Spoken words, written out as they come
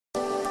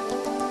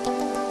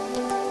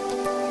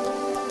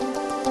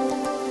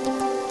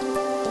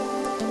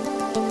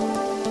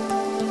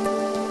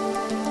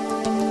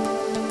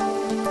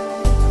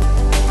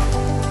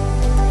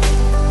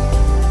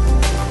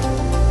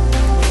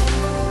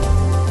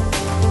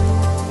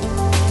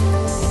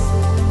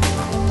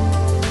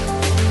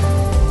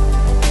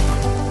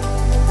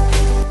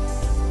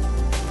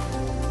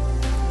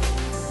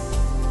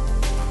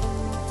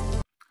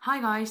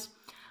guys,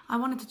 I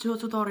wanted to do a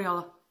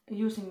tutorial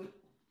using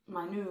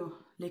my new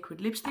liquid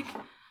lipstick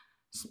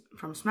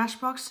from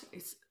Smashbox.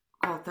 It's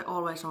called the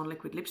Always On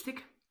Liquid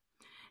Lipstick.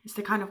 It's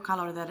the kind of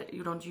color that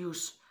you don't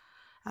use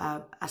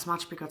as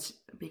much because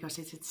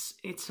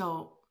it's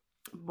so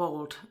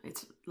bold.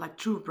 It's like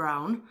true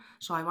brown,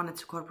 so I wanted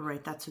to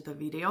incorporate that to the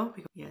video.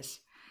 Yes,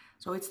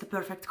 so it's the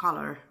perfect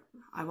color.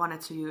 I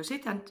wanted to use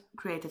it and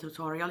create a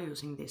tutorial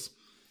using this.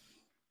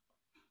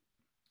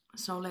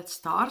 So let's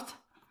start.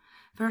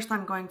 First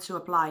I'm going to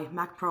apply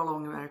MAC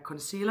Prolong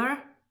concealer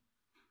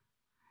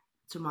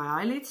to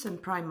my eyelids and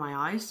prime my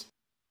eyes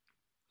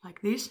like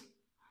this.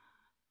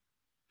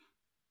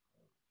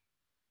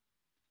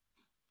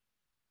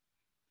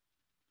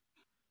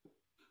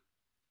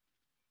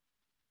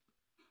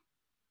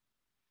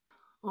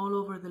 All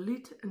over the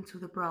lid and to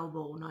the brow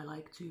bone. I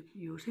like to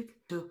use it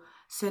to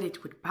set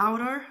it with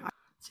powder.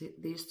 See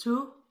these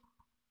two.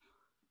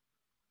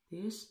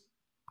 This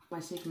my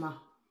Sigma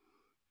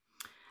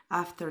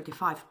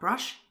F35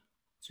 brush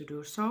to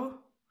do so.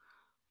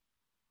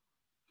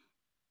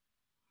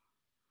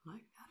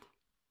 Like that.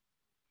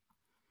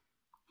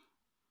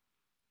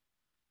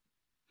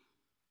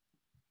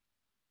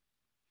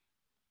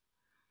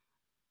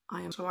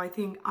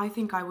 I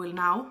think I will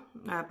now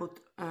put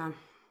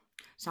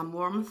some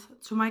warmth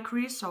to my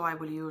crease, so I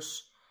will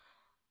use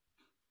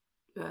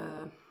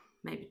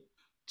maybe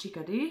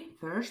Chickadee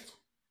first.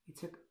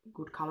 It's a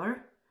good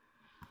color.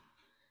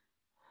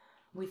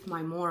 With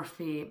my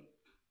Morphe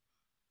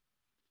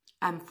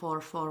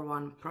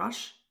M441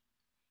 brush.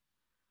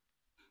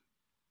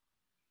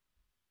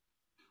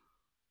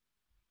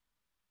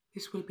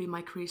 This will be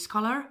my crease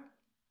color.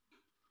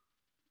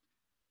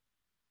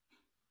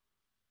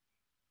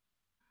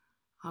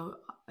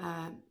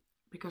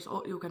 Because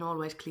you can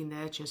always clean the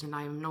edges, and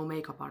I am no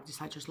makeup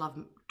artist, I just love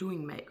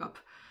doing makeup.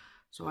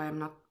 So I am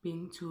not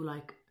being too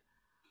like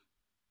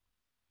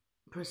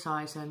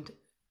precise and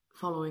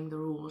following the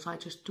rules. I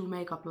just do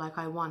makeup like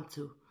I want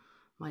to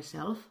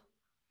myself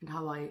and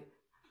how I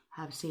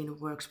have seen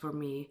works for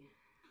me.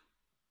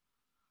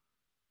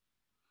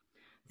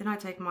 Then I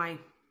take my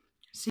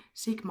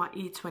Sigma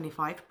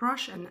E25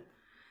 brush and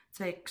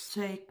take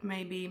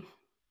maybe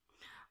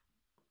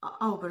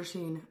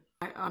Aubergine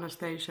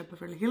Anastasia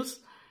Beverly Hills.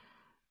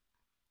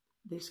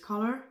 This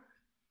color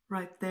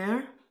right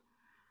there,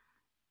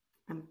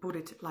 and put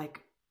it like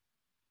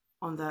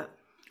on the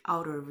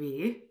outer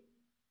V.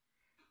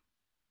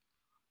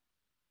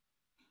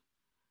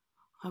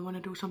 I want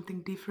to do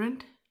something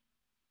different.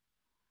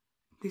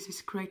 This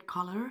is great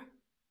color.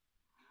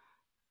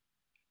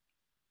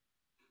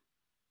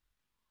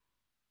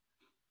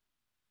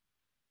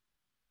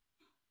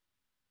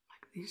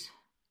 Like this.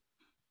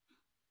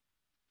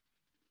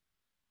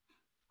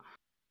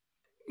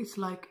 It's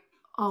like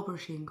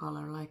aubergine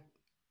color, like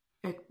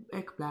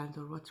eggplant,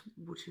 or what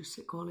would you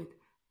call it?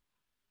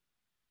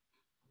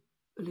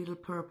 A little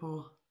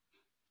purple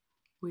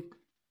with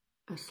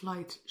a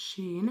slight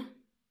sheen.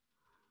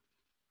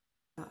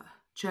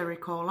 Cherry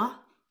cola.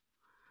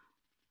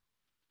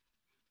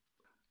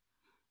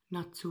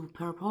 Not too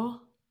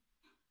purple.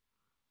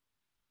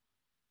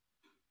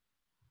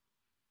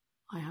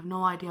 I have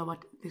no idea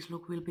what this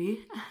look will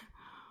be.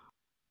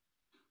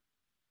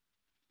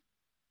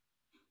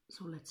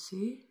 So let's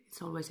see.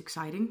 It's always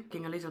exciting.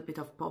 Getting a little bit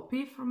of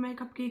Poppy from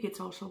Makeup Geek.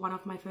 It's also one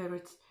of my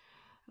favorites,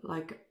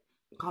 like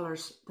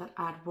colors that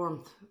add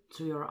warmth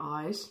to your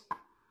eyes.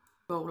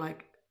 Go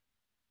like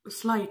a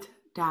slight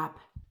dab,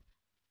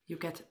 you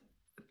get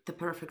the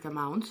perfect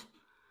amount,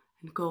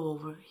 and go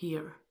over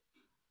here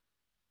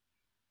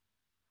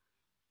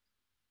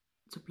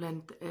to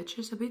blend the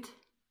edges a bit.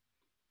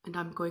 And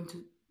I'm going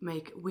to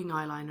make wing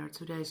eyeliner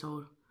today,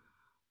 so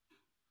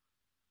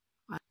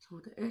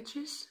the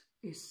edges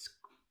is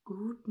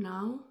good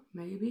now.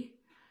 Maybe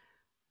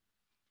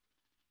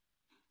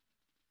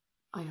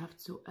I have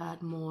to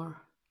add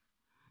more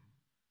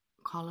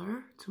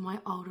color to my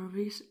outer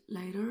V's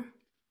later.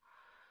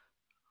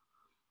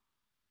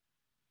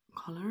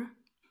 Color,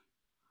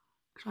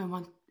 because I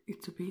want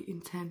it to be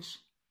intense.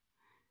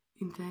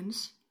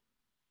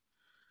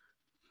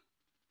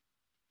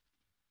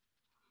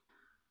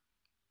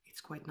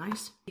 It's quite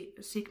nice.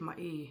 Sigma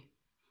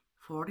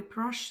E40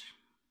 brush.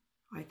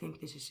 I think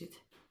this is it.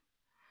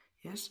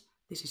 Yes,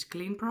 this is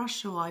clean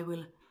brush, so I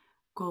will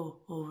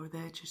go over the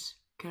edges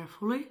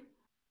carefully.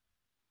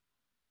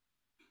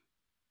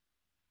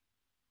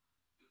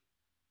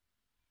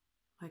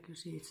 Like you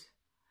see, it's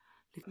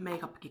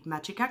Makeup Geek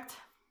Magic Act.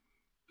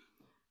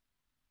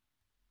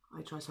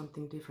 I try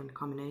something different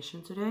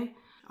combination today.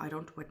 I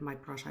don't wet my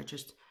brush, I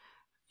just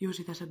use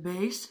it as a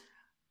base,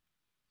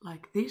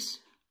 like this.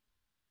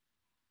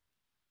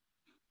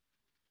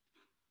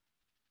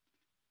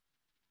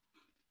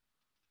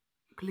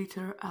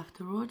 Glitter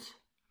afterwards,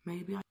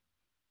 maybe,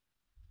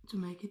 to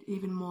make it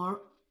even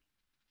more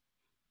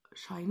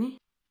shiny.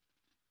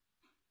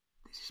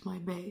 This is my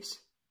base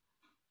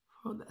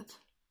for that.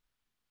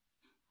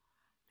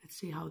 Let's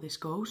see how this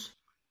goes.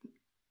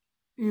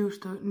 Use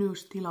the new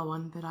Stila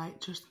one that I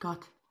just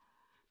got,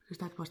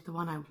 because that was the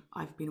one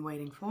I've been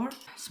waiting for.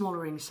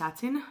 Smoldering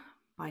Satin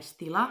by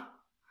Stila.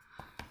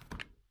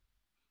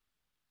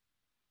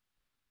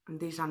 And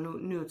these are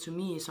new to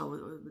me,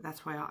 so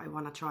that's why I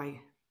want to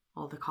try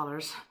all the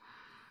colors.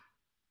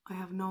 I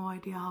have no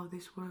idea how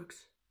this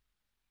works.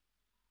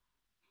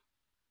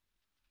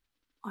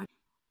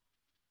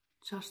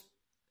 Just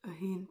a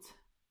hint.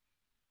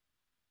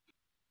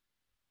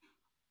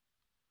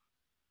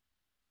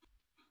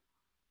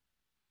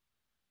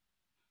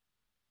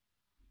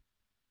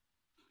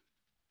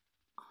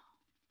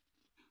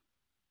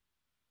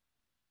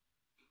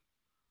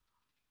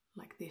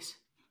 Like this.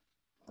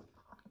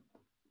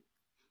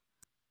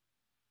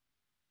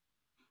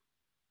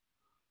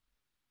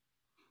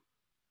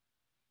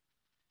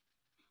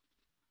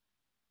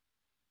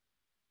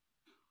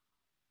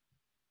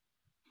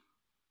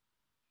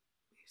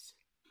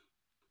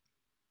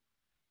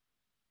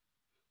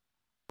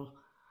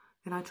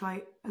 Then I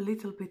try a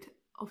little bit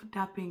of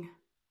dabbing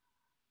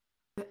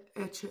the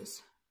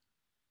edges.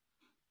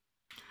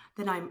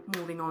 Then I'm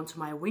moving on to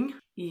my wing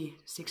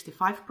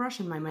E65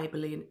 brush in my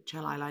Maybelline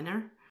gel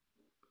eyeliner.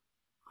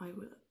 I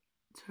will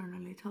turn a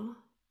little.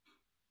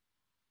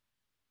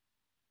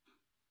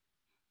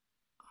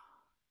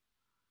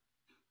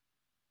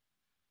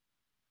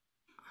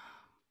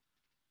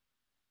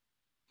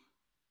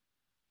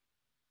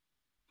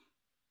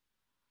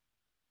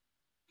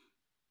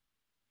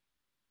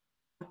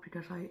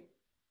 Because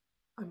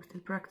I'm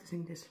still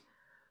practicing this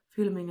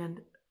filming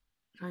and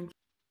trying to...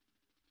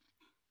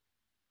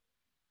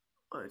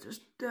 I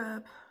just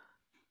dab.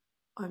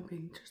 I'm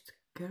being just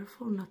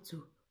careful not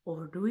to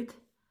overdo it,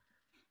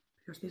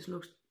 because this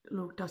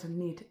look doesn't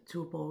need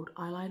too bold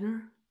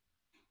eyeliner.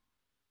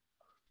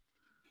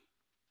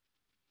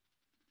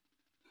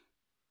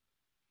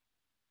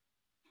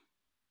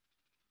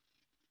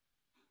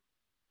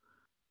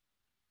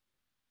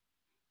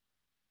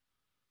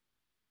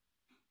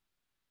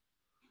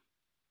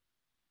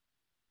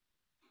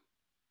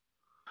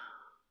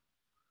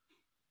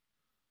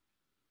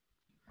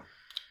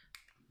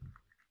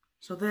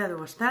 So there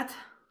was that.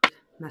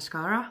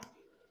 Mascara.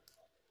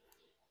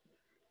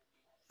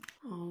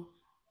 Oh,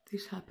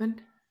 this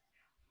happened.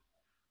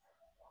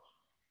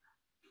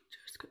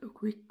 Just a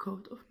quick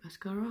coat of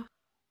mascara.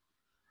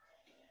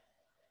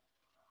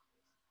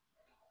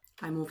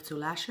 I moved to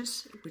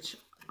lashes, which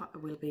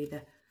will be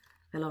the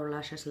Velour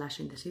Lashes Lash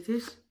in the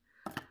Cities,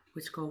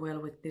 which go well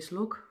with this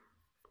look.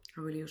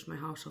 I will use my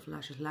House of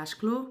Lashes lash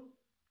glue.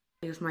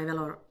 I use my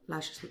Velour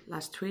Lashes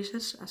lash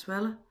tweezers as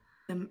well,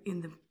 them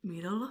in the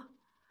middle.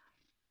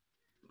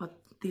 But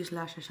these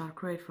lashes are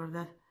great for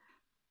that.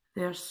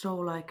 They are so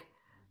like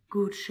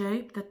good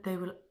shape that they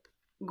will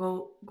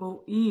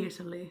go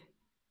easily.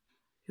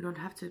 You don't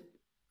have to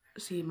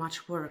see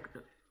much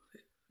work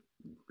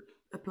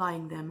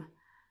applying them.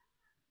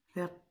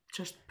 They're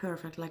just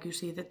perfect, like you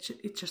see that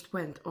it just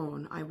went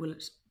on. I will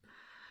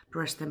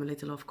press them a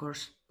little, of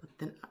course, but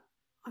then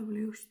I will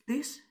use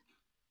this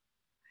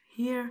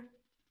here.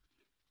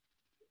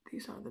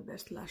 These are the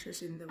best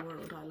lashes in the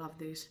world. I love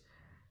these.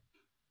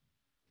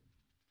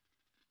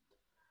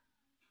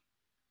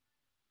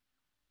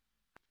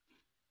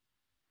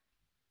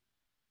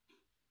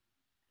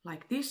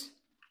 Like this.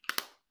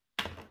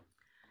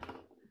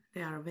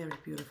 They are very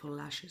beautiful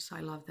lashes.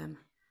 I love them.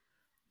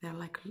 They're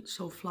like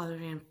so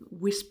fluttery and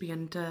wispy,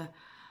 and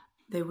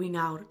they wing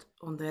out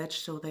on the edge,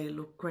 so they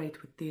look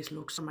great with these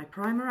looks. For my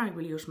primer, I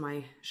will use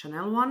my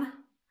Chanel one.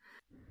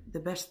 The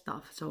best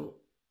stuff, so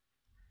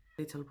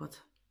little but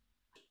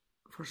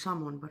for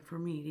someone, but for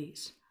me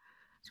these.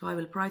 So I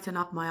will brighten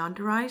up my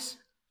under eyes.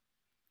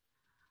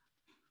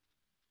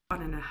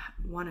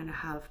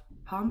 1.5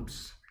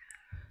 pumps.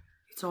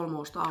 It's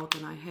almost out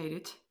and I hate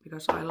it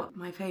because I love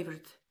my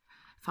favorite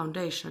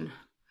foundation,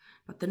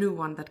 but the new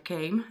one that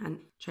came and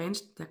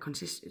changed, the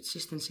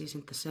consistency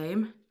isn't the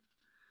same.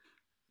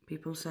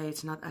 People say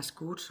it's not as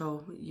good,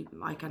 so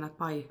I cannot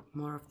buy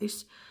more of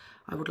this.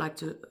 I would like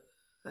to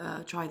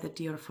try the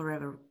Dear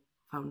Forever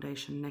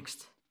foundation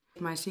next.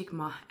 My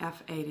Sigma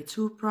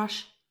F82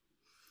 brush,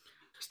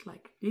 just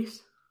like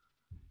this.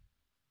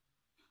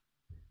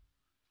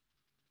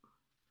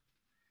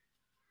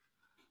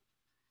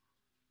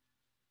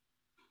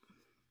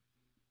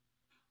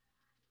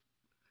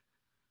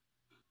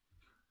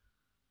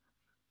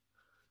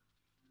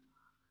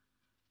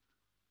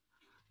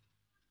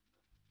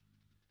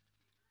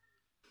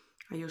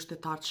 I use the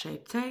Tarte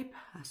Shape Tape,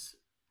 as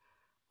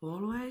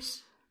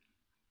always.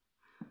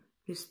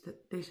 This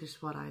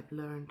is what I've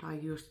learned. I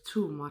used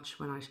too much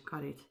when I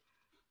got it.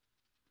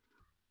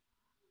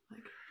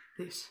 Like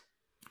this.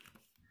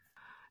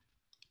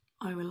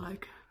 I will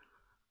like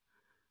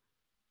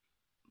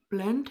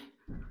blend.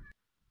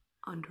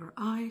 Under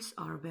eyes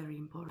are very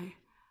important.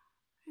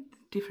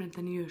 Different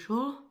than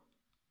usual.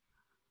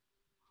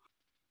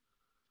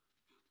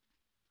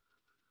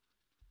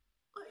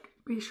 Like,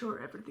 be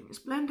sure everything is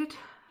blended.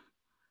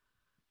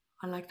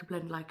 I like to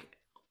blend like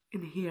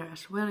in here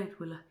as well. It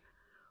will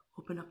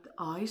open up the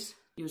eyes.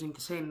 Using the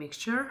same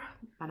mixture,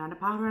 banana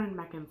powder and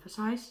MAC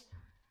Emphasize.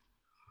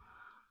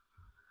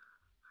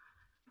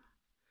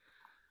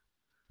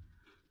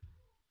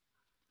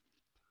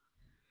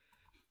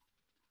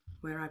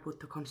 where I put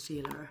the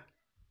concealer.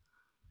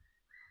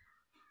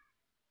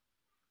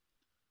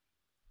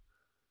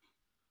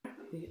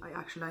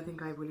 I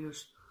think I will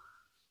use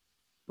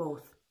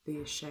both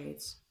these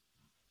shades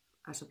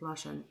as a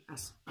blush and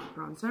as a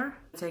bronzer.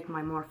 Take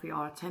my Morphe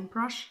R10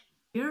 brush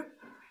here.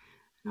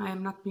 I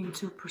am not being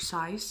too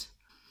precise.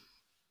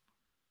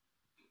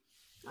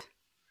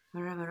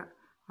 Wherever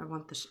I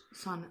want the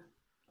sun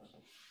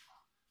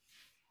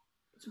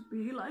to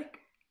be like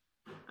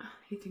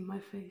hitting my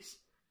face.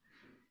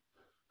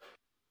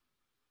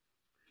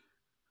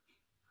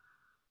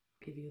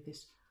 Give you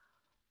this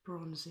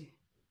bronzy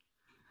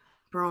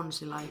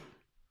like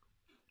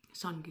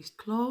sun-kissed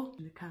glow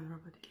in the camera,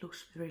 but it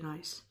looks very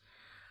nice.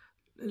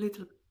 A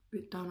little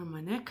bit down on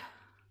my neck.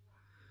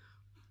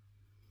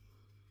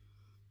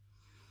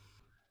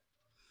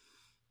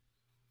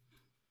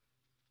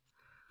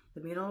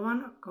 The middle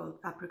one called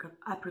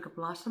Apricot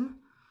Blossom.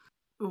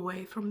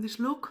 Away from this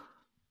look.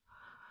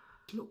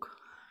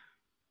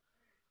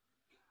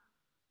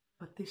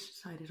 But this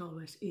side is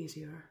always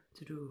easier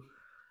to do.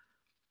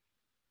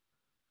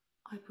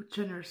 I put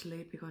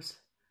generously because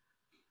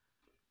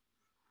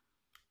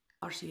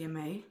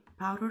Rcma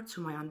powder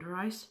to my under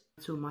eyes,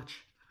 too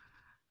much.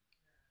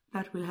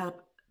 That will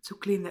help to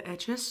clean the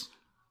edges.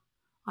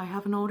 I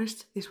have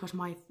noticed, this was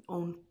my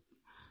own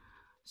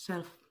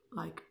self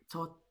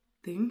taught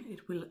thing.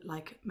 It will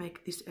like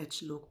make this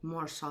edge look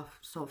more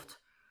soft,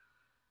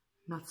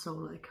 not so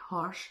like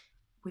harsh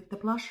with the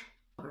blush.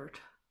 I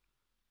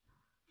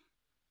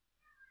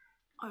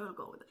will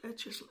go with the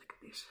edges like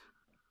this.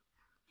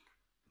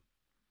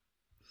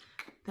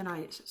 Then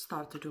I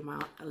start to do my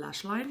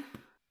lash line.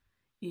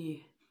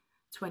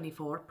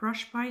 E24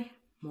 brush by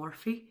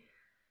Morphe,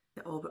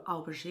 the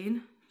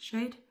Aubergine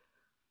shade,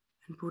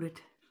 and put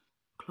it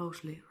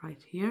closely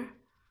right here.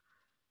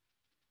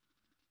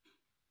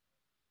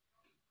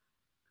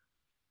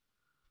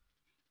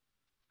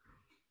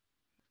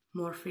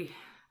 Morphe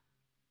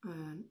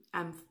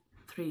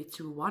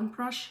M321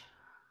 brush,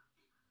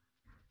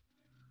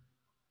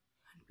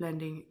 and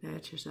blending the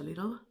edges a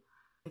little.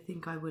 I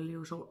think I will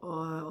use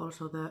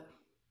also the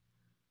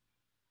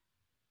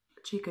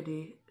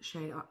chickadee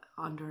shade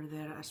under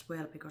there as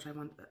well, because I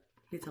want a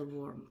little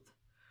warmth.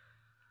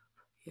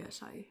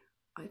 Yes, I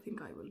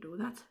think I will do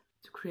that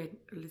to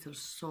create a little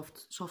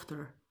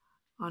softer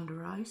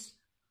under eyes,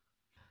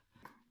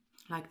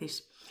 like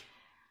this.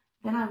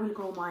 Then I will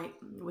go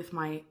with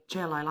my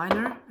gel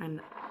eyeliner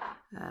and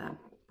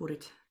put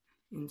it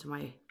into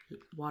my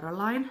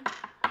waterline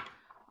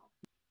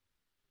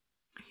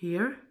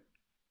here.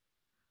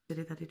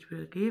 That it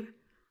will give.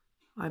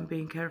 I'm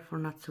being careful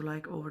not to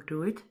like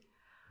overdo it.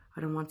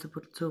 I don't want to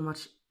put too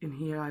much in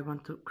here. I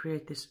want to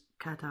create this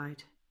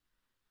cat-eyed,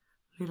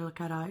 little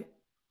cat eye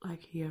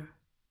like here,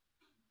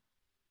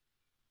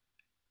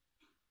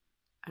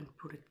 and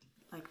put it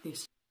like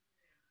this.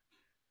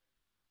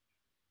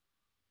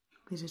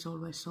 This is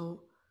always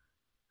so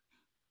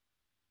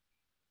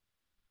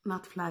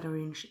not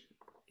flattering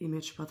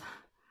image, but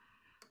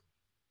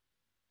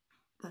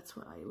that's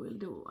what I will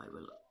do. I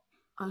will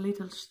a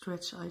little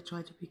stretch. I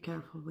try to be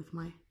careful with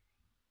my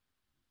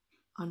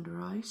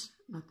under eyes,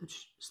 not to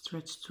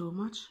stretch too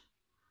much.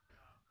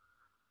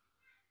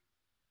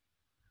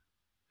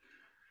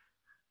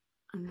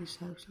 And this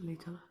helps a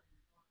little.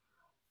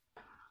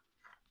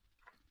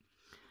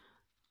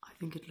 I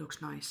think it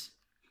looks nice.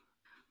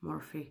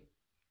 Morphe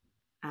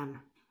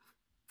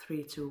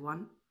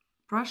M321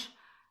 brush.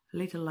 A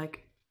little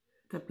like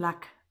the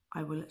black,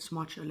 I will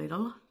smudge a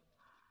little.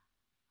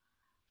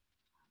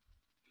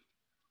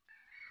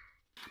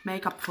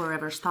 Makeup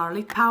Forever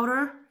Starlit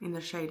powder in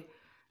the shade,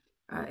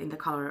 in the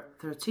color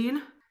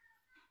 13.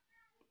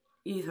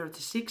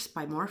 E36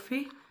 by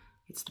Morphe.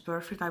 It's the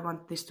perfect. I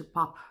want this to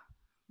pop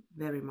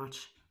very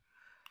much.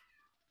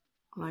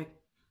 Like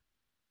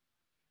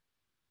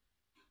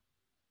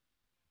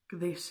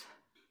this.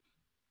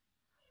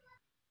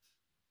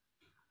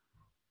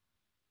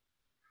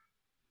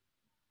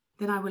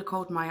 Then I will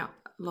coat my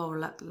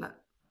lower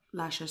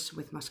lashes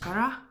with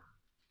mascara.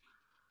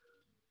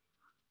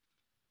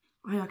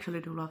 I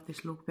actually do love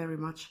this look very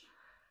much.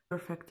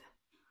 Perfect.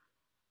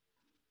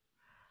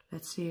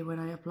 Let's see when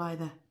I apply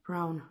the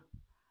brown.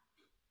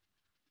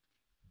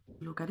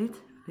 Look at it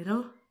a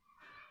little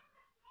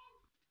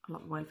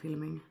while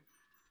filming.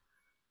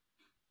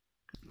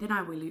 Then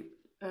I will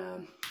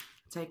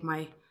take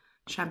my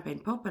Champagne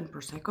Pop and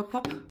Prosecco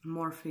Pop,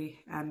 Morphe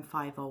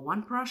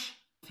M501 brush,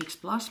 Fix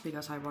Plus,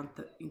 because I want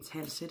the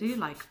intensity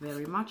like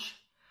very much.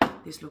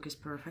 This look is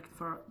perfect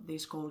for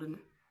these golden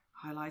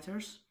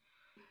highlighters.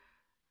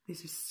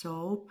 This is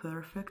so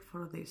perfect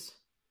for this.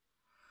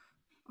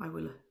 I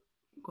will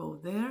go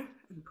there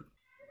and put.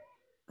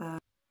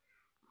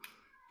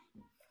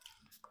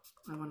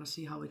 I want to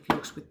see how it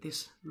looks with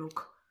this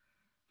look.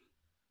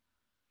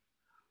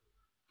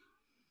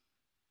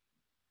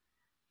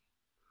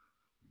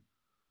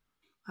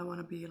 I want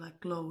to be like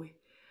glowy.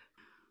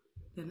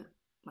 Then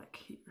like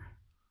here.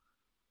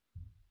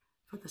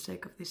 For the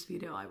sake of this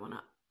video, I want to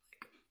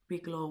like be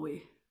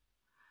glowy.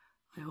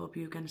 I hope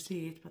you can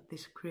see it, but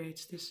this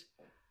creates this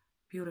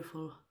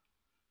beautiful,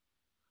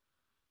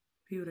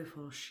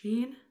 beautiful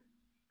sheen.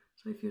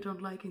 So if you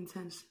don't like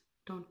intense,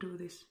 don't do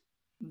this.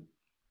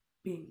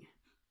 Bing.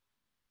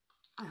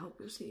 I hope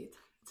you see it.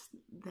 It's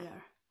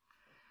there.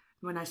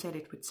 When I set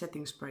it with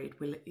setting spray, it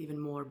will even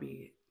more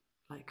be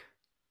like,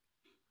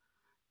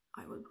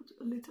 I will put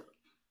a little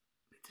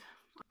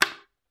bit,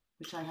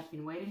 which I have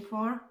been waiting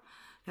for.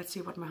 Let's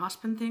see what my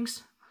husband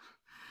thinks.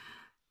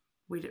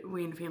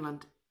 We in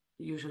Finland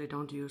usually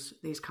don't use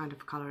these kind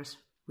of colors.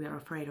 We are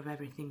afraid of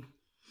everything.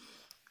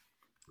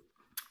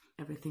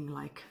 Everything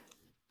like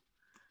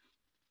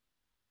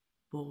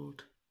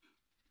bold.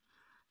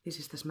 This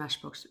is the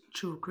Smashbox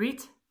True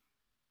Grit.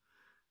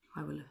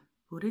 I will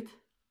put it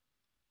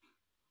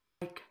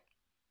like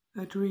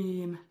a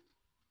dream.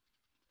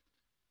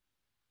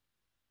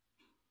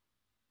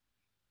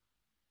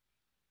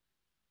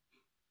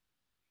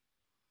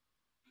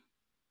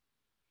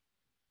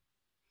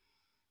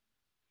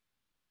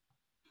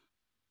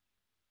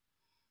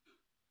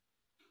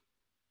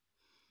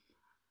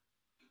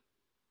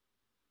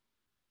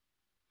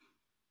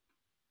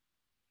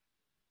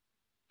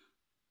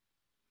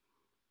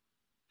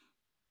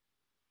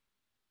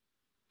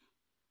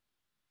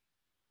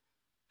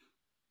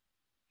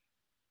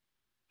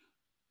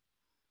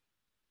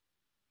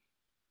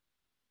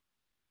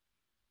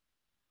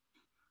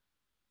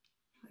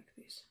 Like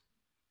this.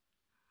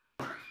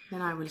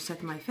 Then I will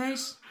set my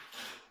face.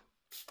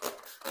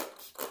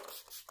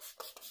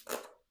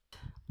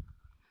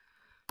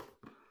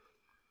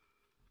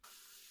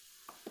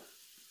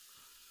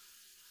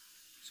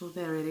 So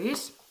there it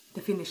is,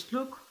 the finished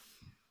look.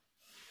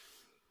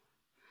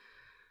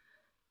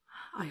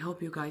 I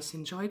hope you guys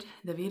enjoyed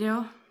the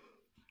video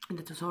and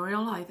the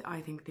tutorial.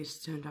 I think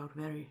this turned out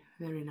very,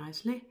 very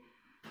nicely.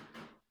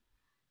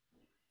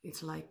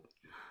 It's like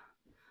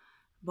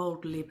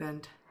bold lip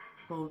and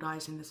bold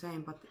eyes in the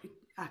same, but it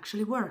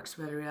actually works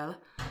very well.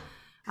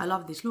 I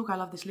love this look, I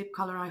love this lip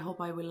color. I hope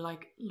I will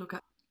like look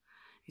at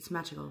it's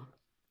magical.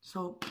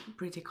 So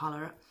pretty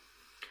color.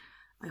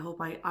 I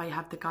hope I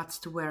have the guts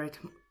to wear it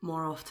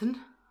more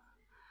often.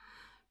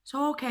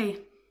 So okay,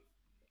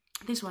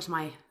 this was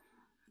my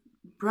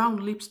brown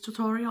lips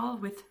tutorial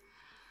with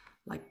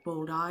like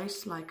bold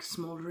eyes, like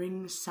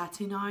smoldering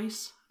satin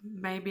eyes,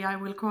 maybe I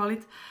will call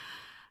it.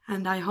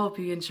 And I hope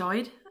you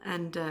enjoyed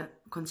and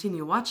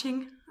continue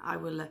watching. I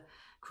will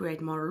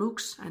create more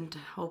looks and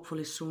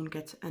hopefully soon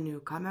get a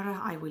new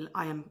camera.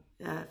 I am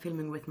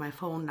filming with my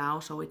phone now,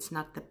 so it's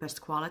not the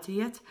best quality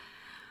yet,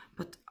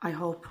 but I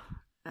hope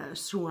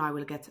soon I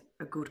will get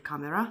a good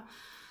camera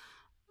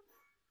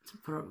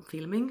for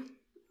filming.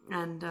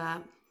 And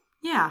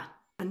yeah,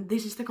 and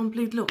this is the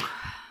complete look.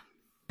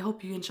 I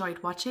hope you enjoyed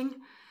watching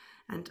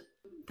and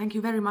thank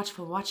you very much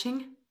for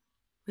watching.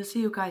 We'll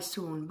see you guys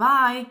soon.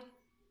 Bye!